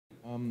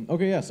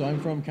Okay, yeah, so I'm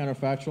from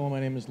Counterfactual.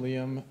 My name is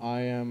Liam. I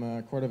am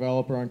a core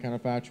developer on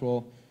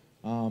Counterfactual.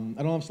 I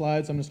don't have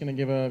slides, so I'm just going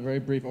to give a very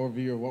brief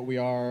overview of what we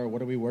are,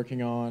 what are we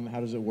working on,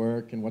 how does it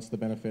work, and what's the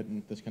benefit,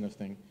 and this kind of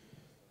thing.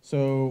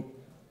 So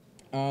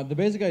the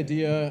basic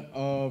idea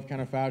of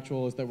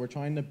Counterfactual is that we're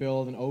trying to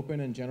build an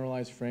open and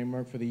generalized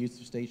framework for the use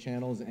of state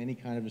channels in any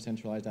kind of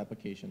decentralized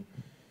application.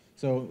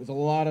 So there's a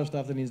lot of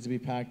stuff that needs to be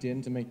packed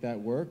in to make that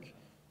work.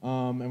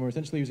 And we're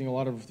essentially using a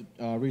lot of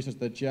research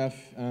that Jeff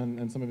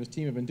and some of his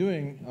team have been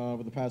doing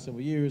over the past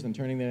several years and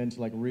turning that into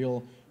like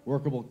real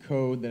workable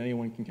code that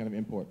anyone can kind of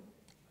import.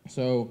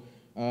 So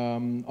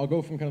I'll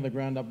go from kind of the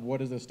ground up. What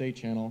is a state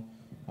channel?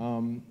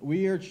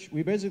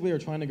 We basically are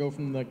trying to go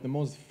from like the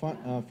most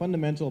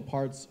fundamental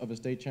parts of a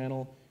state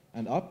channel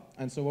and up.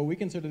 And so what we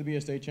consider to be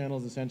a state channel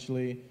is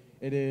essentially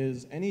it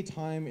is any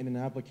time in an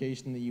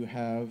application that you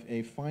have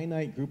a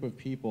finite group of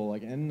people,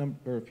 like n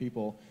number of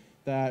people,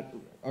 that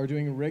are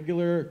doing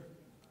regular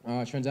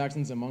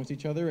transactions amongst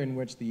each other in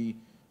which they're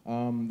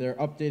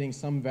updating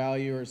some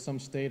value or some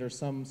state or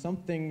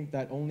something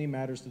that only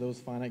matters to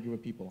those finite group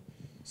of people.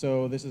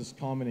 So this is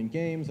common in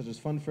games such as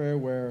Funfair,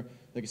 where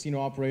the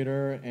casino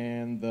operator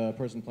and the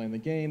person playing the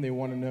game, they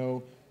want to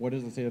know what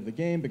is the state of the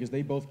game because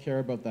they both care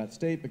about that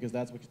state because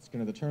that's what's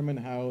going to determine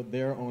how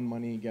their own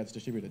money gets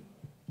distributed.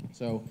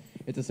 So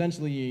it's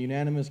essentially a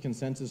unanimous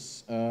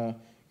consensus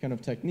kind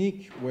of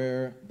technique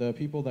where the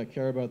people that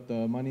care about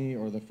the money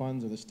or the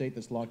funds or the state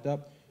that's locked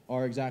up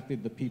are exactly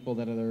the people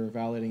that are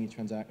validating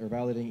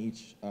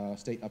each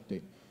state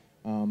update.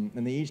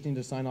 And they each need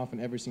to sign off on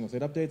every single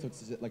state update, so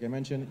it's, like I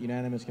mentioned,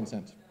 unanimous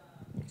consent.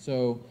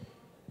 So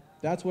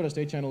that's what a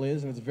state channel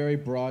is, and it's a very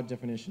broad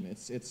definition.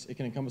 It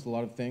can encompass a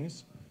lot of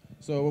things.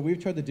 So what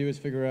we've tried to do is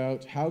figure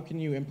out how can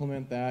you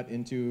implement that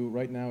into,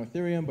 right now,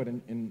 Ethereum, but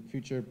in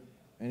future,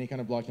 any kind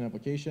of blockchain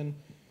application,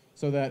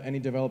 so that any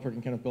developer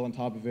can kind of build on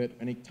top of it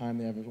anytime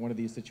they have one of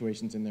these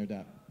situations in their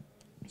dApp.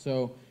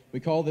 So we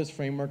call this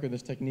framework or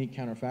this technique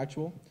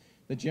counterfactual.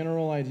 The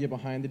general idea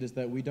behind it is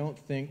that we don't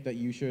think that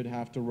you should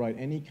have to write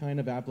any kind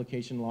of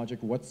application logic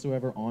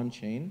whatsoever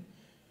on-chain,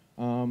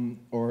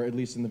 or at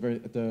least in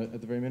at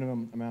the very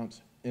minimum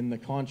amount in the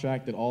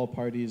contract that all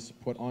parties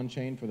put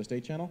on-chain for the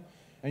state channel,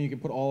 and you can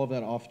put all of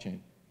that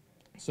off-chain.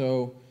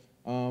 So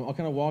I'll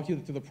kind of walk you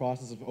through the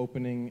process of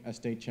opening a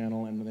state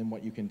channel and then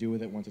what you can do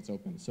with it once it's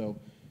open. So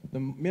the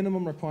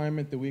minimum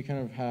requirement that we kind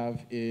of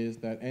have is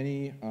that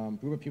any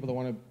group of people that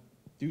want to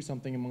do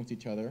something amongst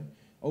each other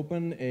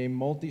open a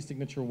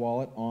multi-signature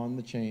wallet on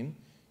the chain.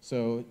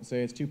 So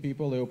say it's two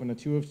people, they open a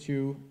 2 of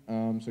 2,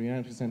 so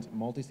unanimous consent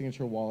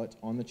multi-signature wallet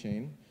on the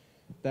chain.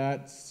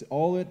 That's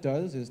all it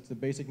does is the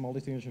basic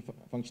multi-signature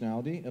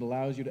functionality. It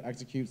allows you to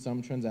execute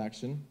some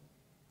transaction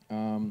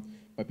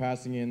by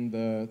passing in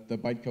the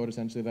bytecode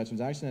essentially of that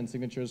transaction and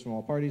signatures from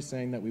all parties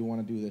saying that we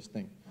want to do this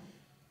thing.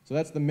 So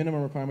that's the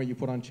minimum requirement you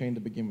put on chain to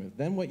begin with.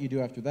 Then what you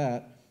do after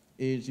that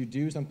is you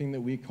do something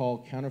that we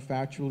call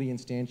counterfactually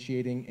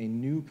instantiating a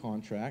new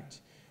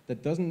contract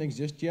that doesn't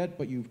exist yet,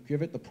 but you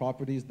give it the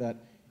properties that,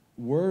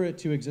 were it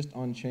to exist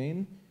on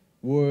chain,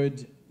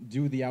 would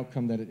do the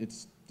outcome that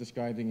it's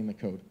describing in the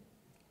code.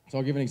 So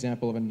I'll give an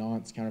example of a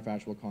nonce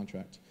counterfactual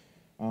contract.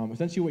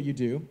 Essentially what you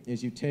do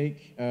is you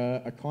take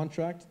a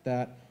contract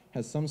that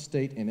has some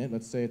state in it.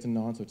 Let's say it's a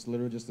nonce, so it's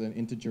literally just an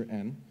integer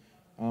n.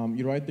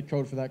 You write the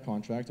code for that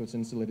contract, so it's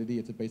in Solidity,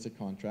 it's a basic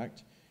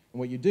contract. And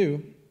what you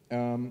do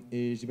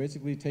is you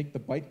basically take the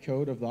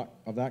bytecode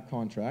of that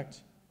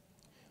contract,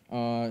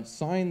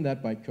 sign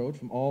that bytecode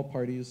from all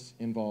parties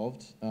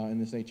involved in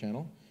the state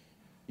channel.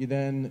 You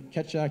then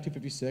catch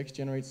 256,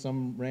 generate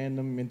some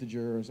random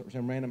integer or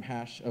some random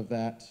hash of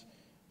that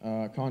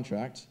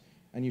contract,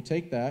 and you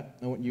take that,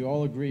 and what you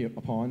all agree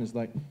upon is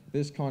like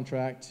this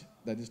contract,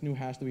 that this new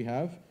hash that we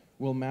have,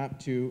 will map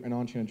to an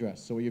on-chain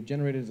address. So what you've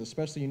generated is a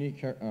specially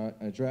unique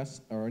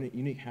address, or a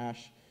unique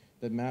hash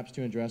that maps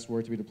to an address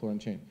where to be deployed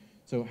on-chain.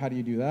 So how do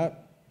you do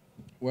that?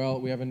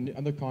 Well, we have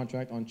another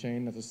contract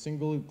on-chain that's a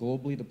single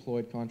globally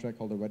deployed contract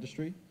called a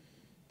registry.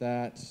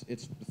 That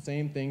it's the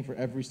same thing for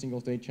every single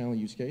state channel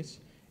use case.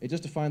 It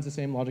just defines the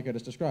same logic I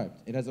just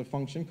described. It has a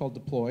function called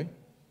deploy.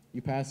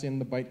 You pass in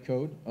the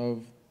bytecode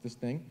of this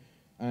thing,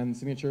 and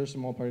signatures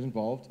from all parties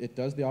involved. It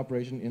does the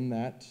operation in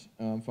that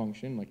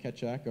function, like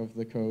catch-check of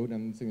the code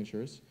and the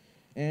signatures,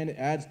 and it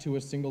adds to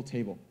a single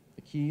table.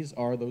 The keys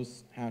are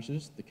those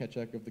hashes, the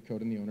catch-check of the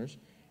code and the owners,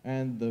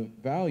 and the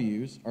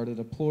values are the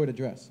deployed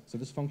address. So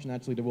this function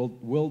actually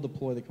will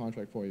deploy the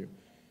contract for you.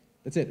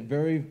 That's it,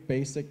 very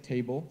basic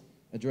table,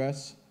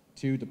 address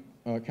to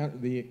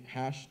the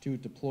hash to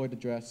deployed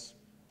address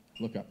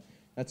lookup.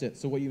 That's it.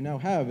 So what you now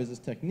have is this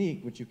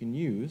technique which you can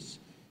use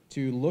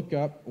to look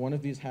up one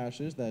of these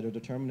hashes that are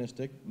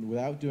deterministic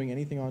without doing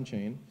anything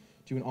on-chain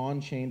to an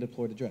on-chain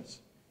deployed address.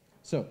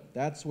 So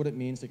that's what it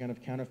means to kind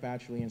of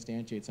counterfactually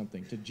instantiate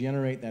something, to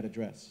generate that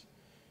address.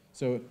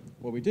 So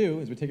what we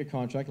do is we take a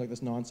contract like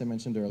this nonce I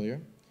mentioned earlier,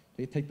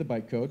 take the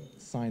bytecode,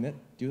 sign it,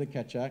 do the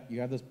catch-check, you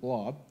have this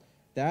blob.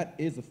 That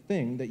is a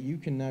thing that you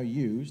can now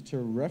use to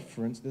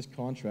reference this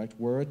contract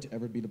were it to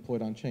ever be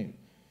deployed on-chain.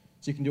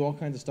 So you can do all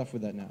kinds of stuff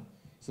with that now.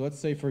 So let's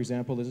say, for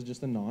example, this is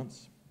just a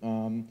nonce.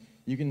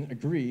 You can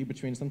agree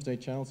between some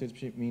state channels, say it's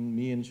between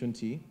me and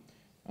Shunti,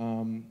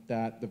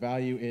 that the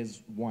value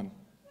is 1.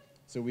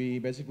 So we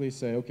basically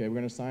say, okay, we're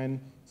going to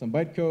assign some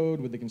bytecode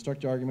with the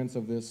constructor arguments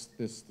of this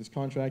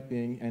contract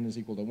being n is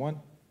equal to 1.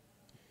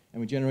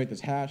 And we generate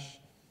this hash.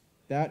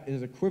 That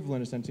is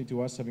equivalent, essentially,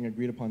 to us having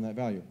agreed upon that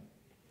value.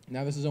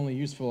 Now, this is only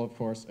useful, of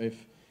course,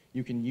 if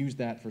you can use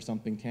that for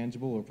something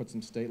tangible or put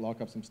some state,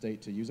 lock up some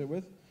state to use it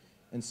with.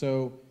 And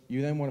so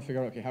you then want to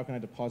figure out, okay, how can I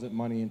deposit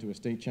money into a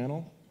state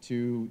channel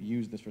to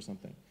use this for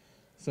something?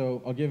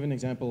 So I'll give an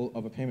example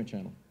of a payment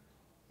channel.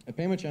 A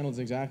payment channel is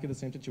exactly the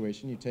same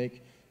situation. You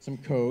take some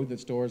code that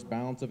stores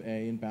balance of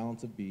A and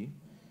balance of B.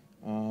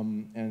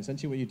 And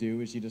essentially what you do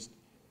is you just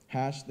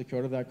hash the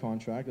code of that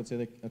contract.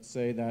 Let's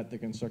say that the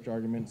constructor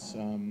arguments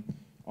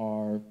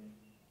are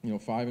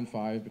 5 and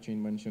 5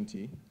 between Wen and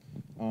Shunti.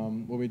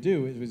 What we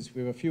do is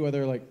we have a few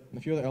other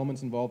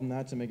elements involved in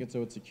that to make it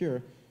so it's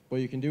secure. What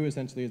you can do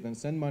essentially is then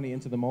send money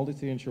into the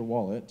multi-signature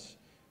wallet,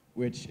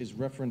 which is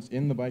referenced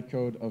in the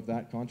bytecode of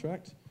that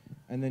contract,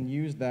 and then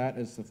use that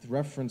as the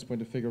reference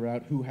point to figure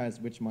out who has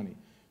which money.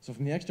 So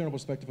from the external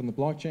perspective on the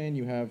blockchain,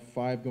 you have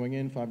 5 going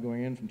in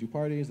from 2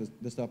 parties.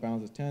 This stuff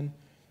balance is 10.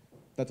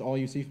 That's all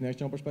you see from the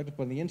external perspective.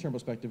 But in the internal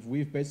perspective,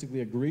 we've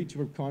basically agreed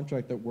to a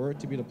contract that, were it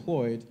to be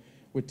deployed,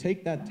 would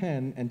take that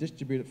 10 and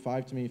distribute it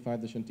 5 to me,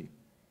 5 to Shunti.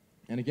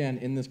 And again,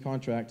 in this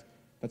contract,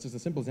 that's just a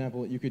simple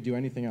example. You could do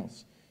anything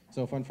else.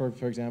 So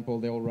for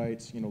example, they'll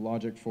write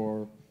logic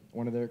for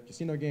one of their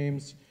casino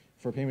games.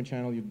 For a payment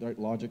channel, you'd write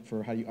logic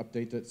for how you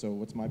update it. So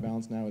what's my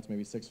balance now? It's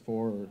maybe 6.4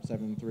 or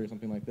 7.3 or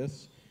something like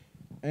this.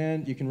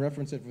 And you can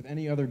reference it with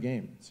any other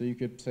game. So you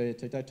could say a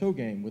tic-tac-toe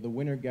game where the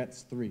winner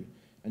gets 3.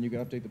 And you could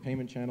update the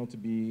payment channel to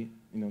be,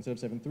 instead of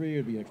 7.3, it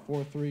would be like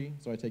 4.3.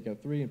 So I take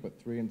out 3 and put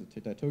 3 into the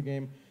tic-tac-toe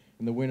game,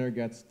 and the winner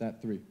gets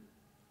that 3.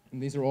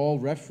 And these are all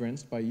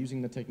referenced by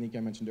using the technique I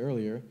mentioned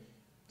earlier,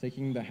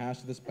 taking the hash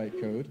of this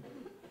bytecode,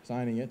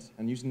 signing it,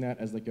 and using that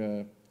as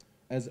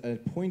a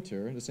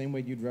pointer, the same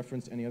way you'd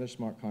reference any other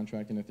smart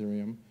contract in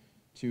Ethereum,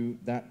 to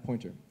that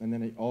pointer. And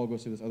then it all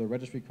goes to this other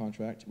registry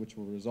contract, which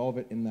will resolve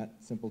it in that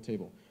simple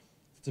table.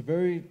 It's a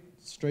very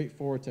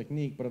straightforward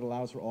technique, but it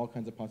allows for all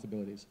kinds of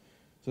possibilities.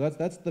 So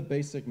that's the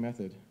basic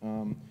method.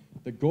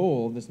 The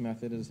goal of this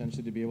method is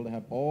essentially to be able to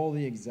have all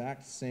the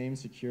exact same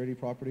security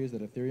properties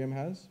that Ethereum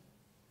has,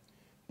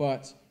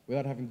 but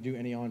without having to do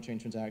any on-chain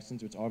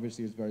transactions, which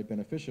obviously is very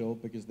beneficial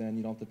because then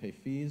you don't have to pay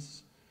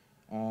fees,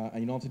 and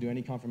you don't have to do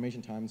any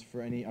confirmation times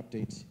for any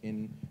updates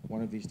in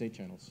one of these state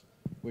channels,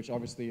 which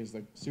obviously is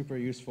super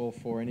useful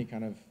for any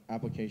kind of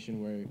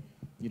application where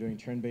you're doing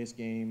turn-based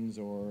games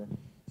or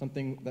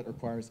something that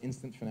requires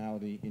instant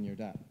finality in your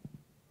dApp.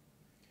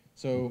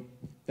 So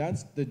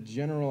that's the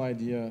general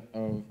idea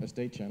of a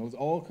state channel. There's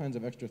all kinds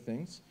of extra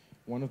things.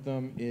 One of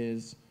them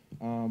is,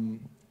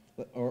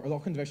 or all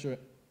kinds of extra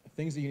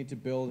things that you need to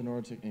build in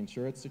order to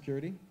ensure its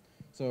security.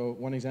 So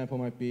one example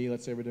might be,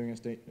 let's say we're doing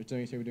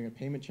a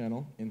payment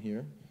channel in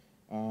here,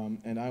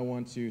 and I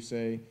want to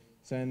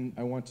send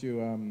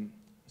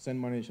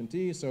money to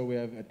Shunti. So we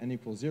have at n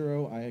equals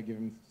 0, I give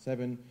him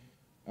 7,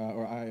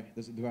 the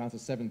balance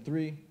is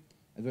 7.3,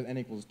 and with n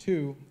equals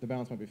 2, the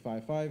balance might be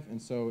 5.5,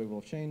 and so it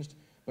will have changed.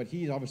 But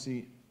he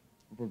obviously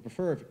would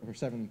prefer for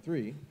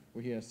 7.3,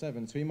 where he has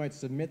 7, so he might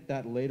submit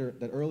that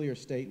earlier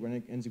state when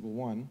n is equal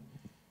 1.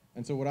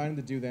 And so what I need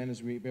to do then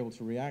is be able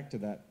to react to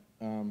that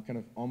kind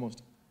of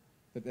almost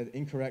that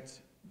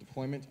incorrect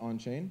deployment on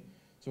chain.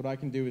 So what I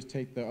can do is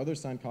take the other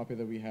signed copy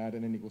that we had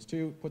at n equals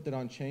 2, put that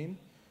on chain,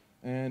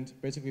 and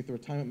basically through a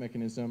timeout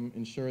mechanism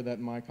ensure that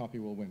my copy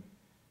will win.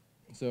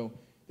 So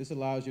this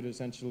allows you to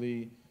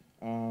essentially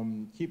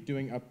keep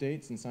doing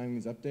updates and signing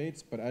these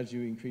updates, but as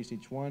you increase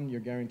each one, you're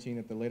guaranteeing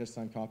that the latest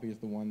signed copy is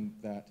the one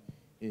that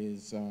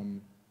is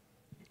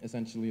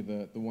essentially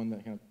the one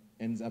that kind of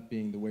ends up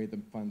being the way the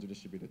funds are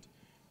distributed.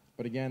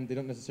 But again, they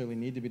don't necessarily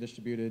need to be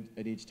distributed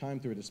at each time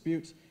through a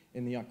dispute.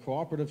 In the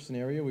cooperative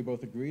scenario, we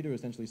both agree to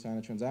essentially sign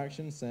a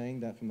transaction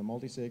saying that from the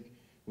multisig,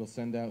 we'll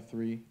send out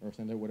 3 or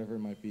send out whatever it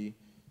might be.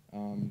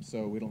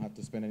 So we don't have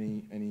to spend we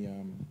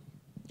don't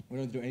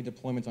have to do any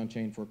deployments on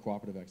chain for a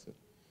cooperative exit.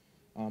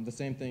 The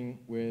same thing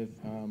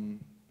with same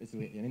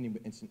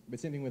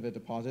thing with a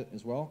deposit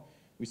as well.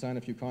 We sign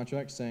a few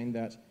contracts saying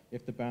that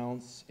if the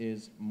balance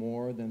is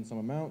more than some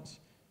amount,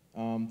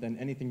 then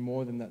anything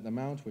more than that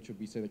amount, which would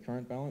be, say, the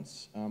current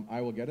balance,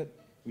 I will get it.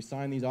 We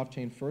sign these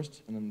off-chain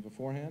first and then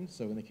beforehand,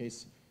 so in the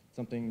case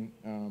something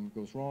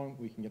goes wrong,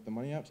 we can get the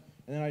money out.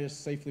 And then I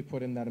just safely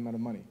put in that amount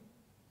of money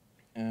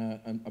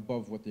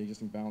above what the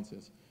existing balance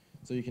is.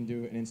 So you can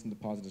do an instant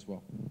deposit as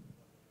well.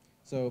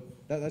 So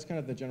that's kind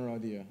of the general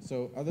idea.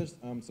 So other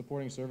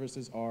supporting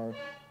services are,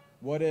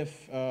 what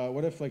if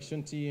like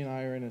Shunti and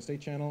I are in a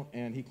state channel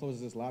and he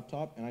closes his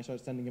laptop and I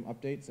start sending him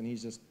updates and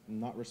he's just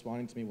not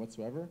responding to me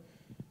whatsoever?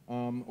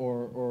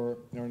 Or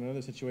in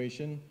another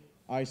situation,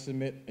 I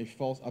submit a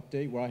false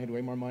update where I had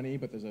way more money,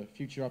 but there's a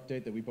future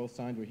update that we both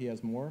signed where he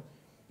has more,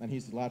 and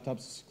his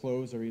laptop's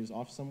closed or he's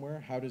off somewhere.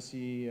 How does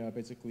he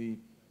basically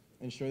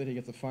ensure that he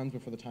gets the funds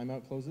before the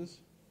timeout closes?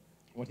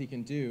 What he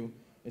can do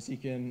is he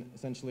can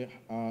essentially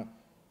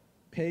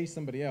pay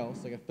somebody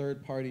else, like a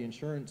third-party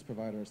insurance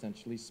provider,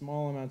 essentially,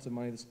 small amounts of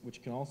money,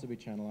 which can also be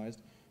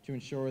channelized, to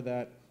ensure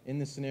that in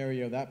this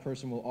scenario, that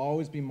person will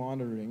always be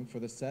monitoring for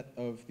the set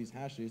of these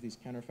hashes, these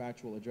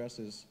counterfactual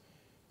addresses.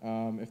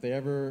 If they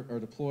ever are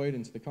deployed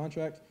into the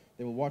contract,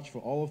 they will watch for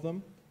all of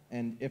them,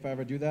 and if I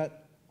ever do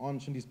that, on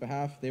Shinti's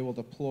behalf, they will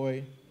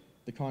deploy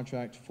the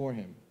contract for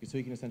him, so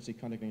he can essentially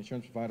contact an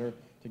insurance provider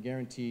to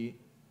guarantee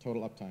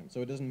total uptime.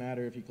 So it doesn't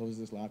matter if he closes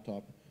his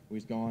laptop or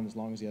he's gone, as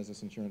long as he has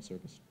this insurance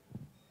service.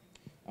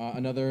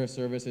 Another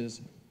service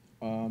is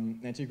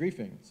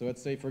anti-griefing. So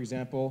let's say, for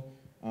example,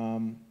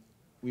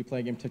 we play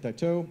a game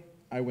tic-tac-toe,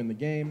 I win the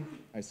game,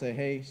 I say,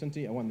 hey,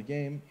 Shinti, I won the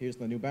game, here's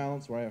the new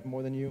balance where I have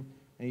more than you,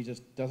 and he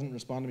just doesn't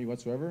respond to me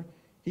whatsoever.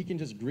 He can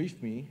just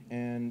grief me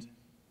and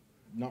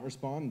not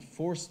respond and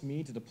force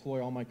me to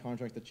deploy all my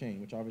contracts to chain,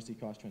 which obviously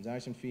costs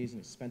transaction fees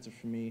and expensive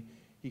for me.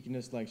 He can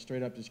just like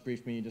straight up just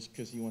grief me just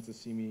because he wants to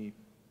see me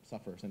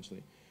suffer,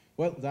 essentially.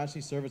 Well, there's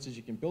actually services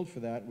you can build for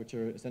that, which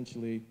are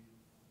essentially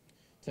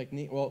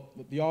well,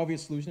 the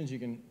obvious solution is you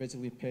can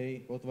basically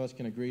pay, both of us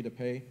can agree to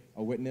pay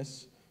a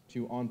witness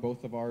to, on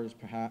both of ours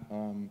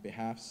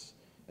behalfs,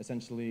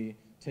 essentially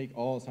take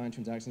all assigned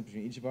transactions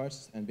between each of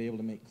us and be able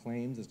to make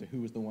claims as to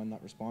who is the one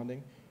not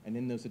responding, and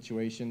in those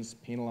situations,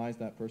 penalize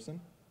that person.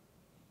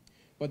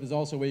 But there's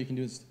also a way you can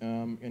do this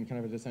in kind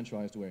of a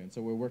decentralized way, and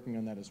so we're working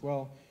on that as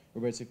well,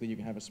 where basically you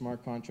can have a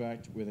smart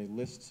contract with a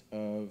list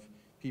of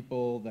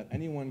people that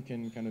anyone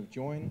can kind of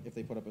join if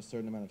they put up a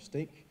certain amount of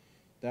stake,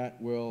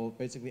 that will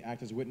basically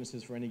act as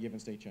witnesses for any given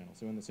state channel.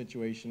 So in the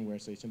situation where,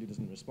 say, somebody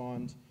doesn't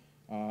respond,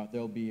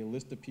 there'll be a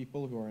list of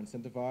people who are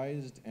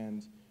incentivized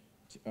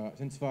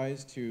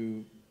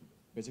to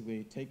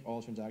basically take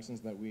all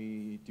transactions that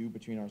we do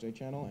between our state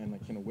channel and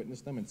like kind of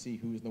witness them and see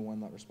who's the one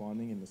not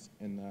responding in this,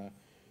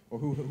 or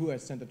who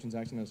has sent a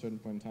transaction at a certain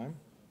point in time.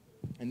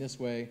 And this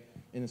way,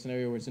 in the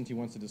scenario where Shinti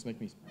wants to just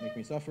make me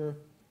suffer,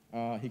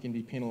 he can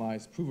be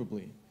penalized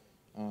provably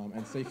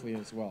and safely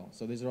as well.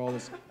 So these are all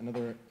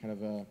another kind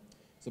of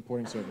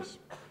supporting service.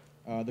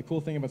 The cool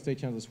thing about state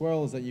channels as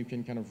well is that you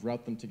can kind of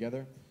route them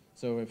together.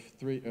 So if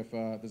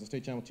there's a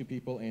state channel with 2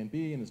 people, A and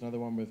B, and there's another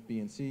one with B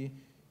and C,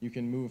 you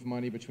can move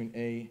money between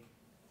A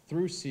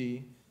through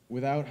C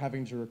without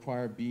having to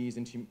require B's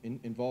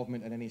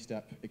involvement at any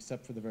step,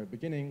 except for the very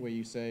beginning where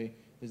you say,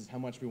 this is how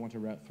much we want to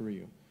route through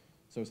you.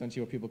 So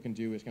essentially what people can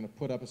do is kind of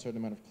put up a certain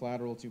amount of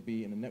collateral to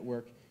be in a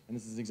network, and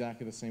this is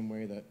exactly the same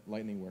way that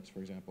Lightning works, for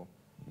example.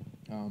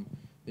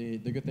 The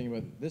good thing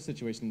about this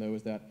situation, though,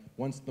 is that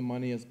once the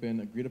money has been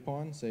agreed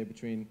upon, say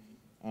between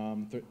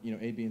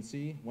A, B, and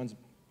C, once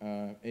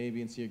A,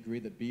 B, and C agree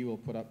that B will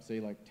put up, say,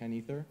 like 10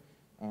 Ether,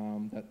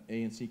 that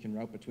A and C can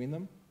route between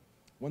them.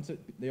 Once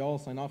they all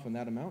sign off on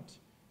that amount,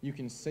 you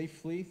can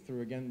safely,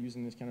 through, again,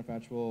 using this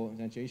counterfactual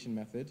instantiation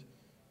method,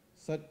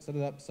 set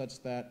it up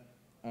such that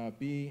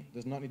B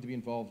does not need to be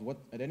involved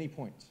at any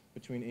point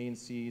between A and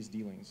C's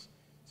dealings.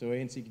 So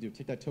A and C can do a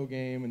tic-tac-toe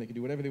game, and they can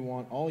do whatever they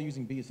want, all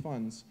using B's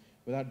funds,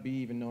 without B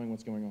even knowing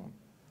what's going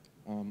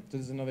on. So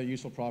this is another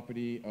useful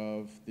property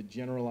of the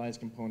generalized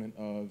component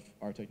of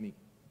our technique.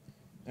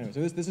 Anyway,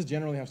 so this is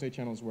generally how state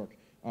channels work.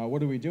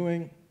 What are we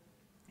doing?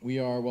 We've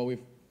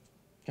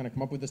kind of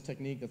come up with this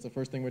technique. That's the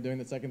first thing we're doing.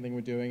 The second thing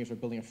we're doing is we're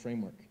building a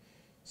framework.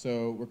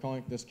 So we're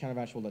calling this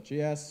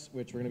counterfactual.js,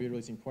 which we're going to be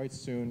releasing quite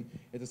soon.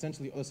 It's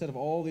essentially a set of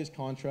all these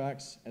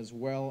contracts, as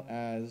well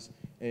as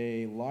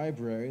a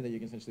library that you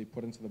can essentially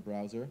put into the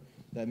browser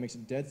that makes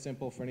it dead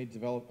simple for any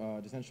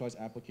decentralized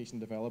application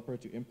developer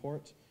to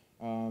import,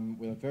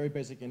 with a very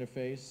basic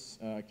interface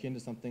akin to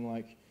something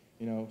like,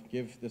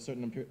 give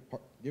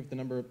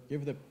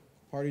the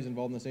parties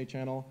involved in the state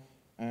channel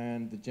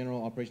and the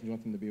general operations you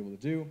want them to be able to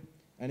do,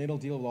 and it'll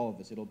deal with all of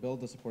this. It'll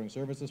build the supporting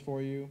services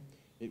for you.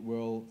 It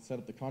will set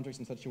up the contracts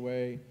in such a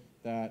way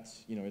that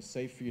is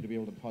safe for you to be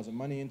able to deposit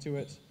money into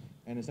it,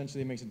 and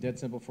essentially it makes it dead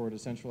simple for a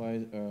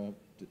decentralized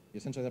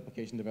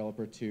application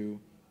developer to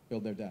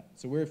build their dApp.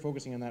 So we're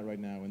focusing on that right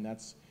now, and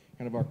that's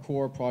kind of our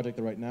core project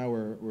that right now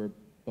we're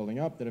building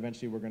up, that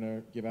eventually we're going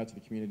to give out to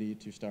the community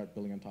to start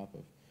building on top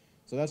of.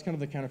 So that's kind of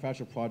the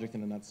counterfactual project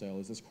in a nutshell,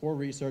 is this core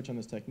research on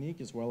this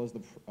technique, as well as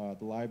the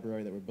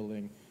library that we're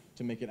building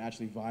to make it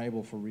actually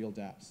viable for real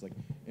dApps. Like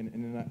in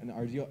an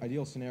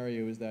ideal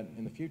scenario is that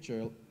in the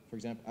future, for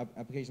example,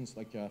 applications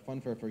like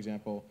Funfair, for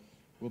example,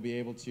 will be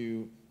able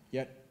to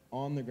get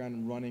on the ground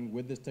and running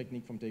with this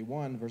technique from day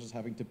one versus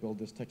having to build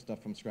this tech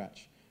stuff from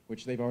scratch,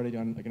 which they've already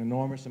done like an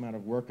enormous amount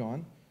of work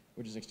on,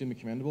 which is extremely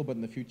commendable, but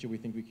in the future we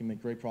think we can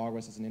make great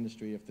progress as an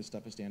industry if this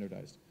stuff is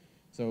standardized.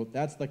 So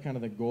that's kind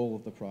of the goal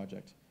of the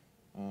project.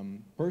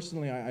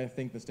 Personally, I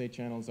think the state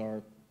channels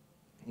are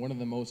one of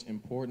the most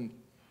important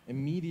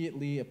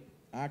immediately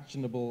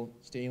actionable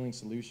scaling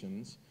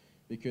solutions,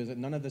 because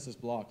none of this is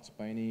blocked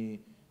by any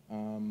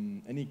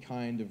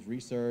kind of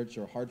research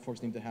or hard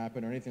forks need to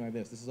happen or anything like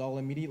this. This is all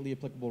immediately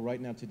applicable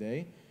right now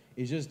today.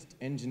 It's just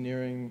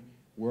engineering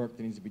work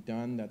that needs to be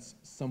done that's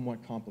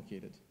somewhat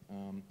complicated.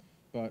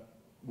 But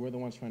we're the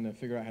ones trying to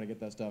figure out how to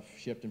get that stuff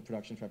shipped in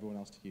production for everyone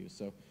else to use.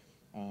 So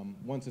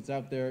Once it's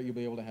out there, you'll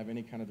be able to have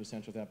any kind of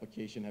decentralized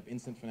application, have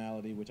instant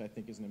finality, which I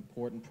think is an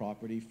important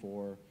property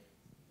for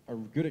a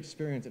good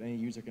experience that any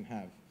user can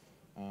have.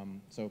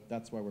 So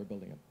that's why we're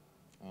building it.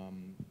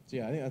 So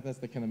yeah, I think that's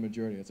the kind of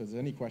majority. So if there's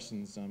any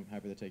questions, I'm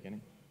happy to take any.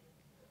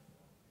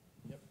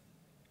 Yep.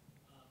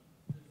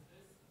 Does this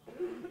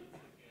need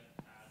to get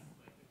past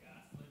like the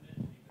gas limit,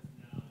 because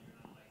now you're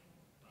not like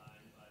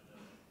bound by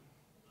the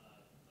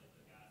like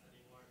the gas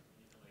anymore? You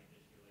need to like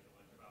issue like a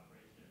bunch of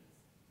operations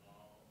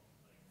all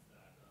like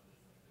stacked on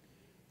this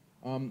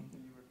like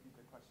Can you repeat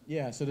the question?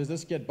 Yeah, so does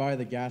this get by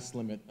the gas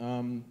limit?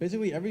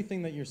 Basically,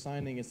 everything that you're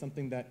signing is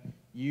something that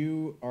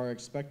you are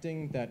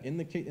expecting that in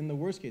the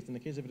worst case, in the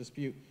case of a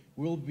dispute,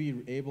 will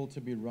be able to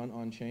be run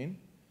on chain.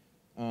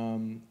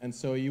 And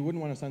so you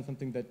wouldn't want to sign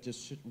something that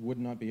just would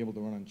not be able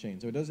to run on chain.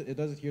 So it does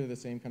adhere to the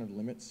same kind of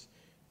limits,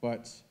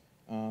 but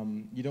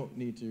you don't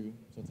need to.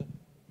 So what's that?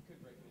 You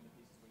could break it into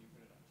pieces when you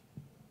put it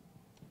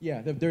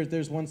on chain. Yeah,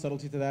 there's one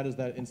subtlety to that, is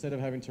that instead of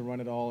having to run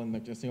it all in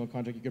a single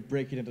contract, you could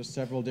break it into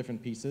several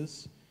different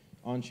pieces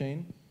on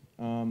chain.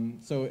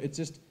 So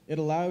it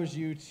allows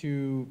you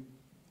to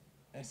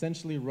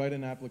essentially write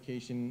an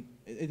application.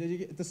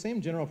 It's the same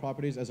general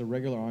properties as a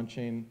regular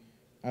on-chain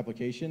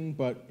application,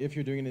 but if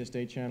you're doing it in a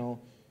state channel,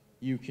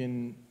 you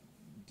can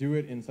do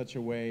it in such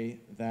a way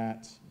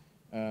that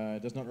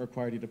does not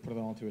require you to put it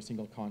all into a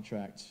single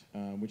contract,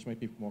 which might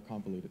be more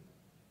convoluted.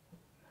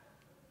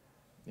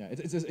 Yeah,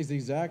 it's the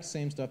exact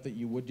same stuff that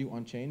you would do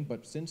on-chain,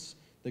 but since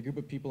the group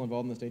of people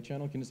involved in the state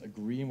channel can just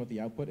agree on what the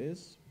output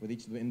is, with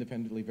each of them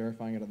independently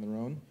verifying it on their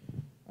own,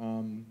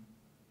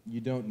 you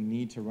don't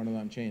need to run it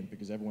on-chain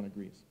because everyone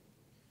agrees.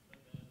 But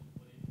then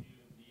what if you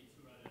need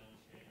to run it on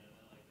chain and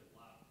then like the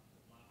block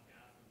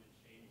gas limit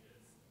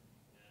changes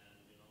and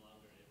you're no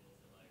longer able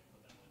to like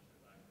put that one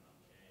transaction on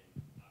chain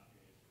after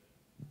you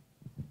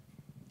issue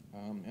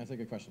it? That's a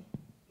good question.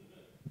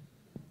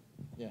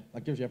 Yeah,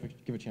 that gives you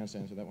give a chance to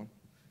answer that one.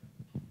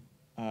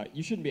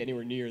 You shouldn't be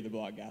anywhere near the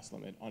block gas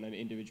limit on an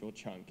individual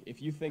chunk.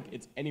 If you think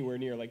it's anywhere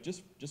near, like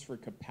just for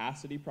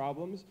capacity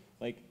problems,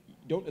 like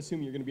don't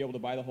assume you're going to be able to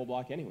buy the whole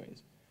block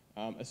anyways.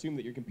 Assume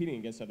that you're competing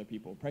against other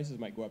people. Prices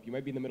might go up. You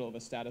might be in the middle of a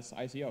status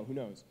ICO. Who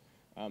knows?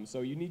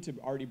 So you need to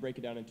already break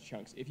it down into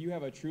chunks. If you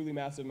have a truly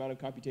massive amount of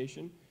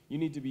computation, you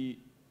need to be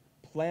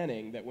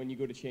planning that when you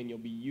go to chain, you'll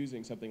be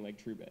using something like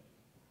TrueBit.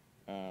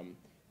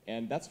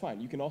 And that's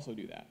fine. You can also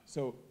do that.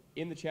 So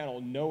in the channel,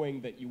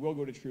 knowing that you will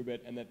go to TrueBit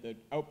and that the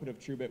output of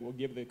TrueBit will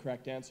give the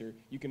correct answer,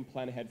 you can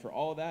plan ahead for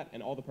all of that,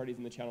 and all the parties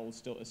in the channel will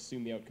still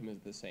assume the outcome is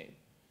the same.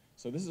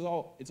 So this is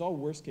all, it's all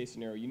worst case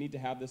scenario. You need to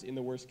have this in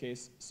the worst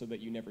case so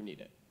that you never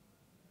need it.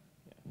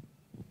 Yeah.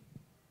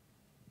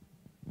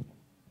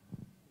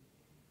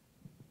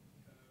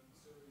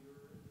 So you're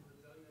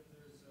telling that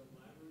there's a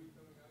library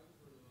coming out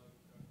for the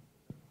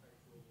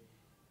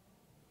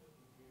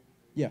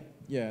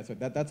Yeah, so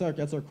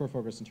that's our core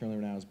focus internally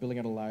right now, is building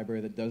out a library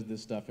that does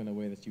this stuff in a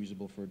way that's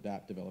usable for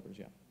dApp developers,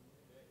 yeah. In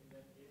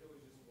that case, I was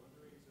just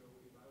wondering, so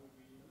if I would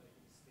be like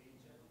in a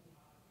state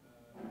channel,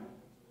 I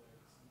want to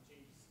like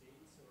change the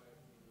state, so I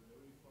have to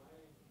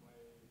notify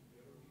the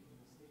other people in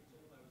the state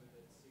channel, I was in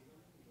that signal,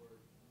 or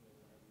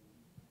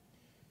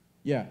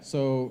Yeah,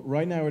 so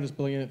right now we're just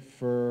building it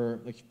for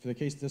the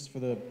case,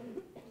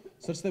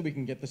 such that we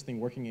can get this thing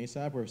working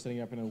ASAP. We're setting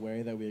it up in a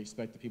way that we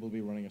expect the people to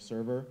be running a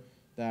server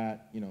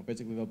that,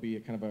 basically there'll be a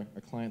kind of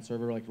a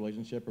client-server-like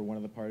relationship, or one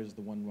of the parties is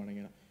the one running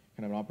a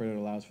kind of an operator that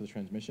allows for the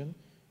transmission.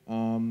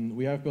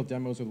 We have built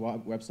demos with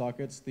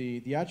WebSockets.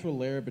 The actual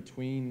layer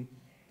between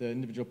the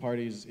individual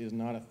parties is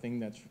not a thing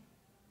that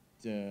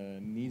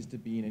needs to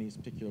be in any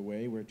particular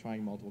way. We're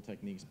trying multiple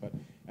techniques, but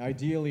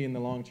ideally in the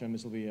long term,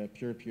 this will be a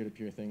pure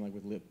peer-to-peer thing, like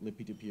with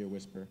libp2p or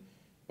Whisper.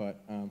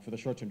 But for the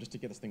short term, just to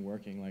get this thing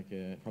working,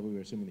 probably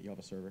we're assuming that you have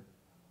a server.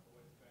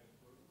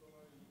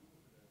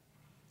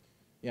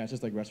 Yeah, it's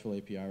just like RESTful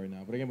API right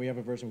now. But again, we have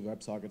a version with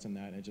WebSockets and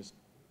that, and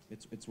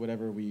it's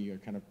whatever we are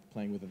kind of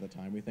playing with at the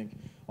time. We think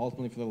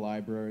ultimately for the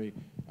library,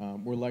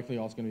 we're likely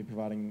also going to be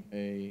providing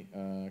a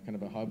kind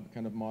of a hub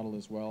kind of model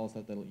as well,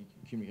 so that'll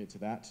communicate to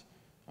that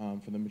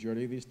for the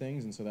majority of these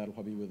things, and so that'll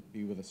probably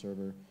be with a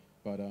server.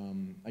 But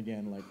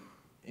again, like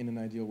in an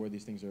ideal world,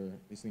 these things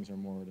are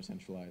more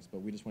decentralized.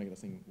 But we just want to get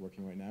this thing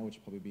working right now, which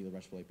will probably be the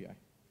RESTful API.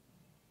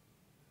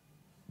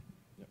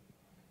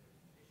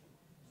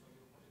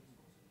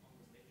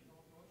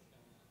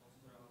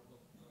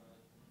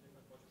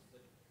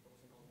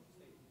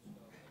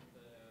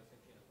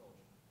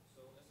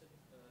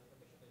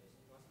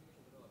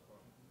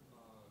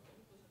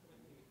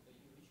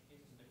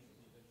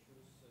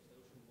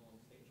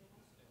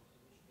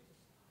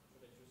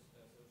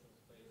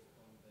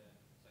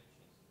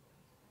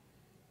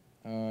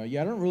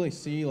 Yeah, I don't really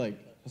see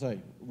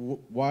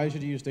why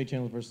should you use state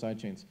channels versus side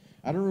chains?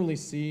 I don't really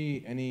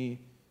see any,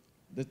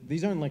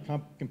 these aren't like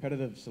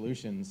competitive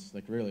solutions,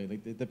 like really.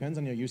 It depends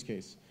on your use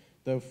case.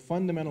 The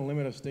fundamental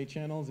limit of state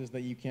channels is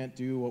that you can't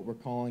do what we're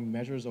calling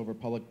measures over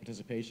public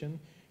participation,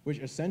 which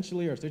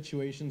essentially are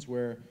situations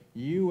where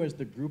you as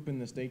the group in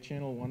the state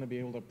channel want to be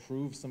able to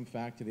prove some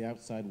fact to the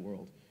outside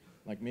world.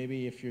 Like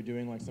maybe if you're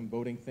doing like some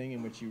voting thing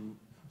in which you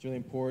It's really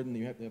important that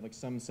you have to have like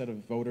some set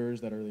of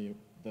voters that are the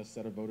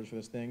set of voters for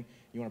this thing.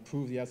 You want to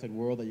prove to the outside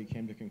world that you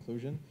came to a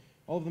conclusion.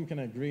 All of them can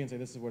agree and say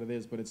this is what it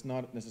is, but it's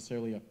not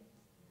necessarily a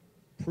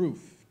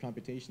proof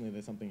computationally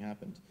that something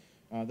happened.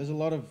 There's a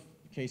lot of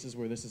cases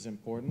where this is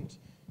important.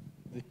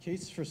 The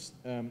case for,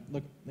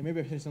 look, maybe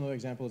another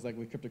example is like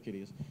with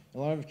CryptoKitties. A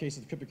lot of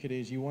cases with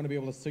CryptoKitties, you want to be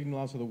able to signal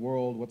out to the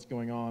world what's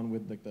going on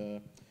with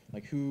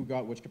like who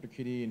got which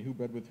CryptoKitty and who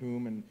bred with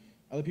whom, and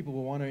other people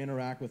will want to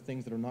interact with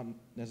things that are not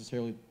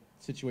necessarily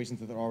situations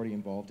that they're already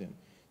involved in.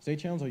 State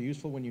channels are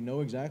useful when you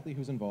know exactly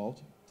who's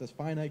involved. It's a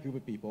finite group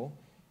of people,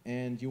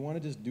 and you want to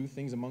just do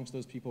things amongst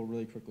those people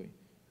really quickly.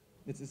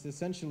 It's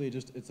essentially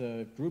just, it's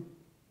a group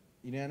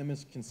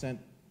unanimous consent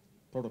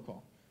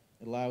protocol.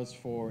 It allows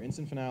for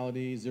instant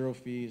finality, 0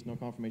 fees, no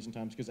confirmation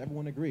times, because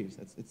everyone agrees.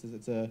 It's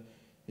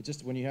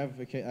just when you have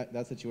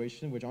that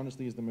situation, which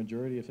honestly is the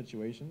majority of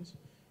situations,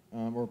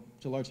 or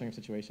to a large extent of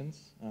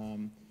situations,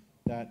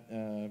 that's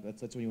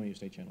when you want to use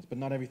state channels. But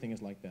not everything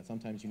is like that.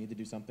 Sometimes you need to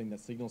do something that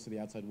signals to the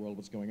outside world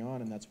what's going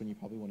on, and that's when you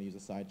probably want to use a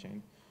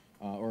sidechain.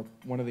 Or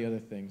one of the other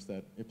things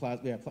that,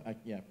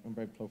 I'm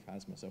very pro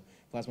Plasma, so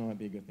Plasma might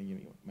be a good thing you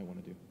might want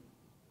to do.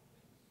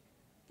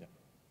 Yeah.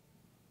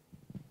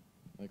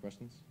 Other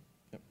questions?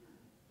 Yep.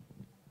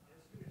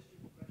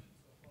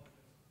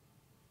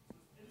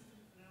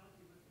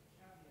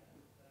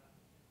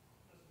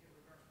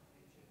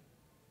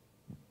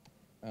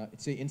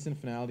 It's a instant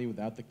finality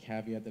without the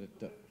caveat that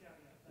it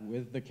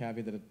with the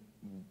caveat that it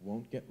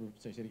won't get.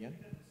 Say it again.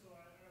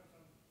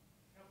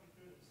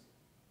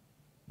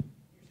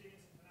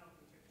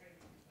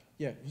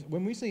 Yeah,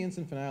 when we say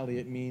instant finality,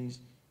 it means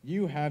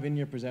you have in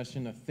your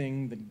possession a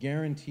thing that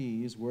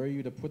guarantees were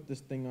you to put this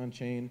thing on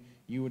chain,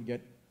 you would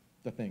get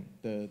the thing,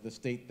 the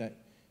state that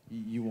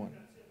you want.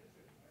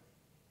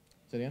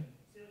 Say it again.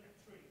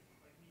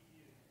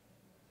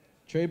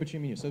 Trade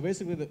between me and you. So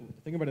basically,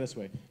 think about it this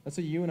way. Let's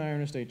say you and I are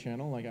in a state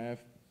channel, like I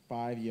have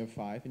 5, you have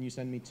 5, and you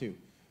send me 2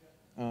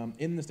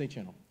 in the state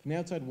channel. From the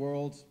outside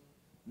world,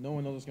 no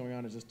one knows what's going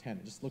on, it's just 10.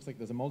 It just looks like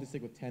there's a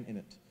multi-sig with 10 in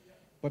it.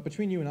 But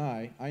between you and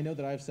I know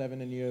that I have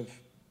 7 and you have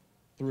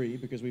 3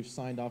 because we've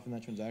signed off in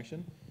that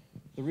transaction.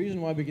 The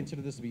reason why we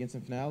consider this to be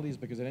instant finality is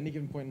because at any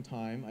given point in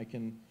time, I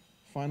can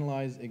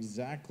finalize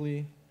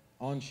exactly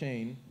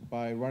on-chain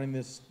by running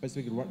this,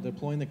 basically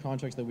deploying the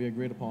contracts that we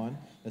agreed upon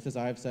that says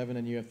I have 7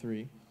 and you have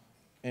 3.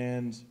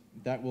 And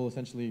that will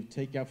essentially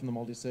take out from the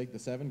multi-sig the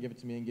 7, give it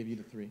to me, and give you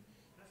the 3.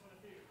 That's what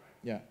Ethereum,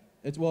 right? Yeah.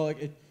 It's, well,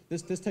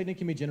 this technique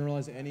can be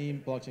generalized. Any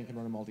blockchain can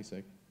run a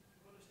multi-sig.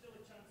 Well, there's still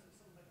a chance that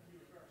something like can be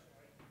reversed,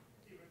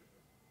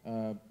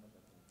 right?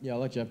 Yeah, I'll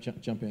let Jeff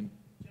jump in.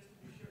 Just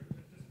to be sure,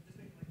 just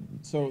think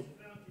like So,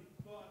 penalty,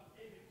 but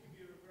if it can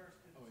be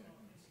reversed, then it's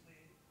not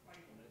instantly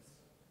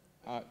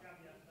finalist.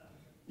 Caveat that.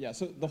 yeah,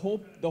 so the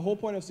whole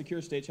point of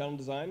secure state channel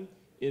design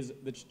is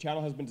the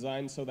channel has been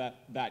designed so that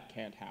that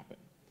can't happen.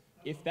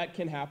 If that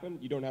can happen,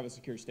 you don't have a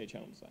secure state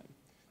channel design.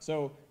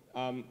 So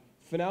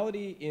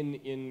finality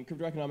in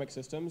cryptoeconomic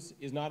systems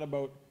is not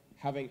about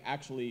having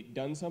actually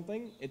done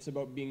something, it's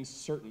about being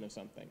certain of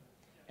something.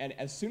 And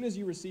as soon as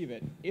you receive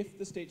it, if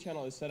the state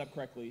channel is set up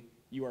correctly,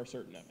 you are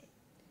certain of it.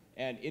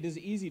 And it is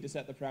easy to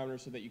set the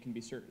parameters so that you can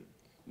be certain.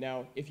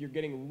 Now, if you're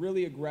getting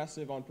really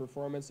aggressive on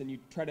performance and you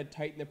try to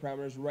tighten the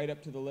parameters right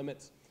up to the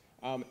limits,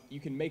 you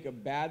can make a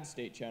bad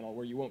state channel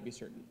where you won't be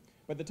certain.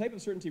 But the type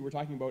of certainty we're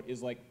talking about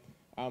is like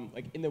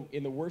in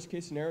the worst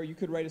case scenario, you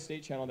could write a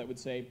state channel that would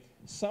say,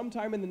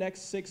 sometime in the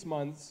next 6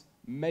 months,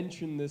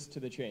 mention this to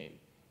the chain.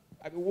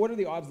 I mean, what are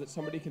the odds that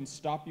somebody can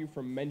stop you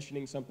from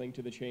mentioning something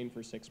to the chain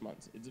for 6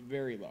 months? It's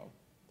very low.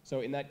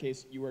 So in that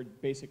case, you are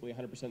basically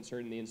 100%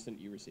 certain the instant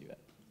you receive it.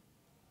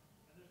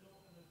 And you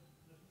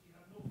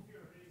have no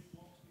fear of any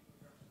blocks being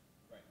reversed.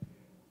 Right. You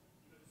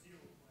have zero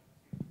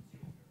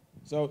fear.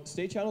 So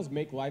state channels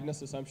make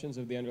liveness assumptions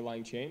of the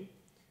underlying chain.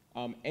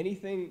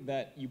 Anything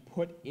that you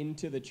put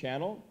into the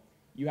channel,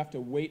 you have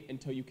to wait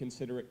until you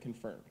consider it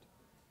confirmed.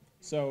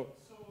 So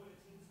it's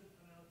instant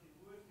finality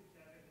with the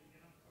caveat that you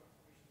get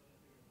confirmation on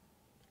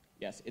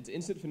Ethereum. yes, it's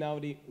instant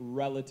finality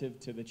relative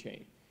to the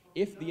chain.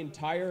 If the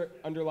entire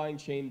underlying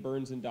chain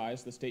burns and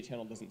dies, the state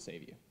channel doesn't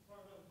save you. Part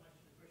of that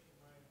was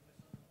my question,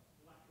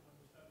 my lack of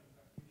understanding,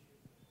 but I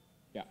appreciate it.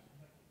 Yeah.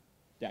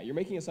 Yeah, you're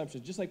making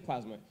assumptions, just like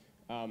Plasma.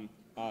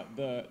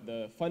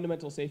 The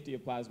fundamental safety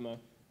of Plasma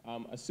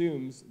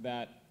assumes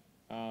that,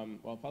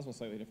 well, Plasma is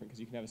slightly different because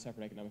you can have a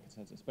separate economic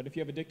consensus. But if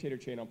you have a dictator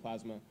chain on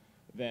Plasma,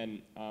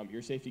 then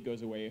your safety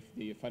goes away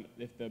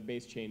if the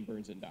base chain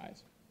burns and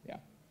dies. Yeah.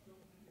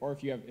 Or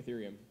if you have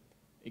Ethereum,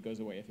 it goes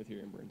away if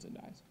Ethereum burns and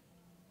dies.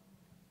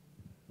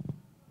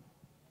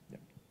 Yeah.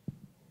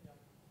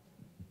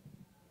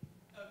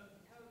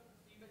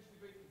 You mentioned the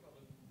briefing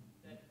problem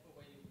there before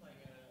where you're playing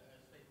a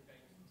stable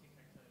game,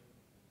 tic-tac-toe,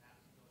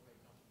 perhaps not a great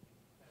example of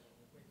people fail on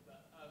the quiz,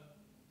 but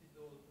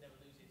or never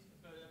loses.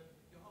 But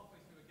you're halfway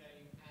through a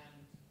game and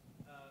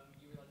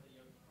you realise that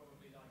you're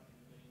probably likely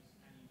to lose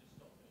and you just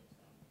stop doing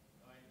stuff.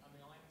 Right? I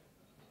mean,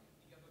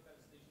 you have a better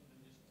solution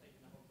than just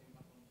taking the whole thing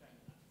back on the chain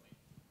at that point.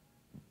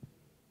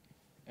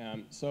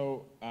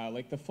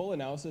 Like the full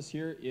analysis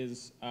here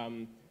is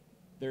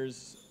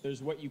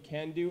there's what you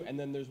can do, and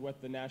then there's what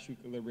the Nash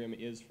equilibrium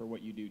is for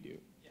what you do.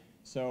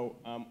 So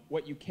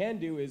what you can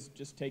do is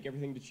just take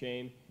everything to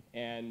chain,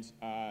 and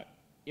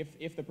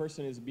if the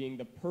person is being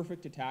the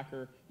perfect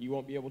attacker, you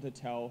won't be able to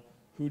tell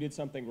who did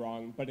something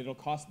wrong, but it'll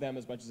cost them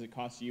as much as it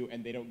costs you,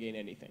 and they don't gain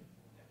anything.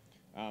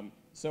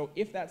 So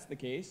if that's the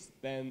case,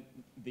 then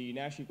the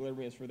Nash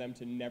equilibrium is for them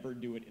to never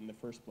do it in the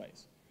first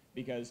place,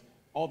 because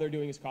all they're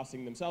doing is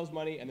costing themselves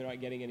money, and they're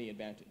not getting any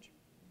advantage.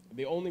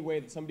 The only way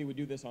that somebody would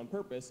do this on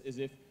purpose is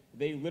if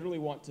they literally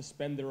want to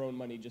spend their own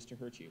money just to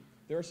hurt you.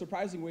 There are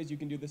surprising ways you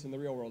can do this in the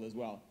real world as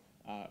well,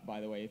 by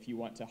the way, if you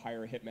want to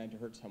hire a hitman to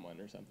hurt someone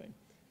or something.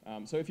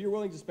 So if you're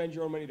willing to spend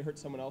your own money to hurt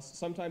someone else,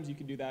 sometimes you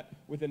can do that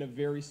within a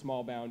very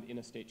small bound in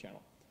a state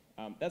channel.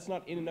 That's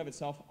not in and of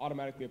itself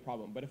automatically a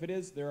problem, but if it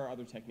is, there are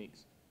other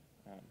techniques.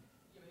 Yeah,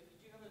 but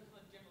do you have a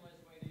kind of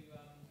generalized way to,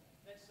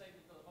 let's say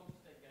we've got a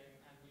multi-state game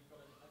and we've got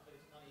but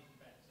it's an uneven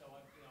bet. So I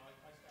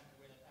stand to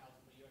win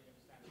 1,000, but you only ever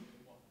stand to win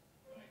 1,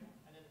 right?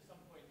 And then at some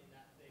point in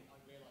that thing, I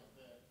realise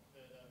that I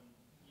realise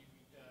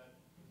that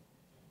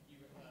you're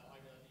going to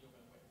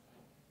win,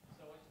 right?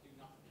 So I just do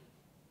nothing.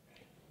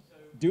 Okay? So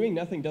Doing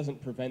nothing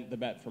doesn't prevent the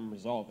bet from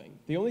resolving.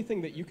 The only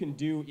thing that you can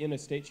do in a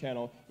state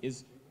channel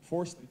is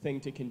force the thing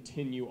to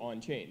continue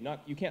on chain.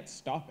 You can't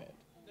stop it.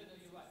 no,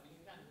 you're right. But you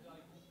can.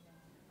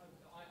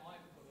 I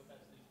would put a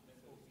better solution than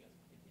forcing us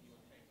to continue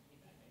on chain to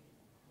keep that game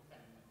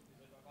fair,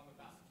 because if I'm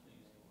about to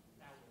lose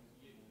thousands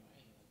to you,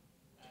 right?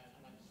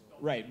 And I just stop.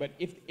 Right, but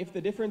if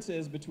the difference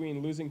is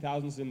between losing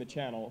thousands in the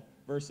channel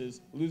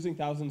versus losing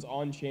thousands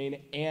on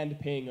chain and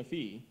paying a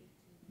fee,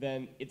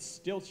 then it's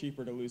still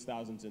cheaper to lose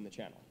thousands in the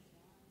channel.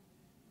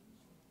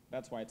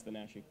 That's why it's the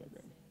Nash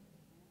equilibrium.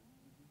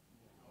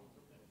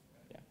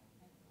 Yeah.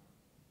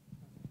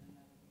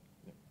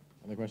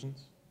 Other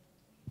questions?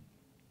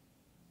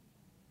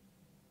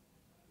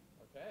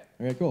 Okay.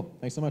 Okay, cool.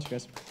 Thanks so much,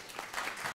 guys.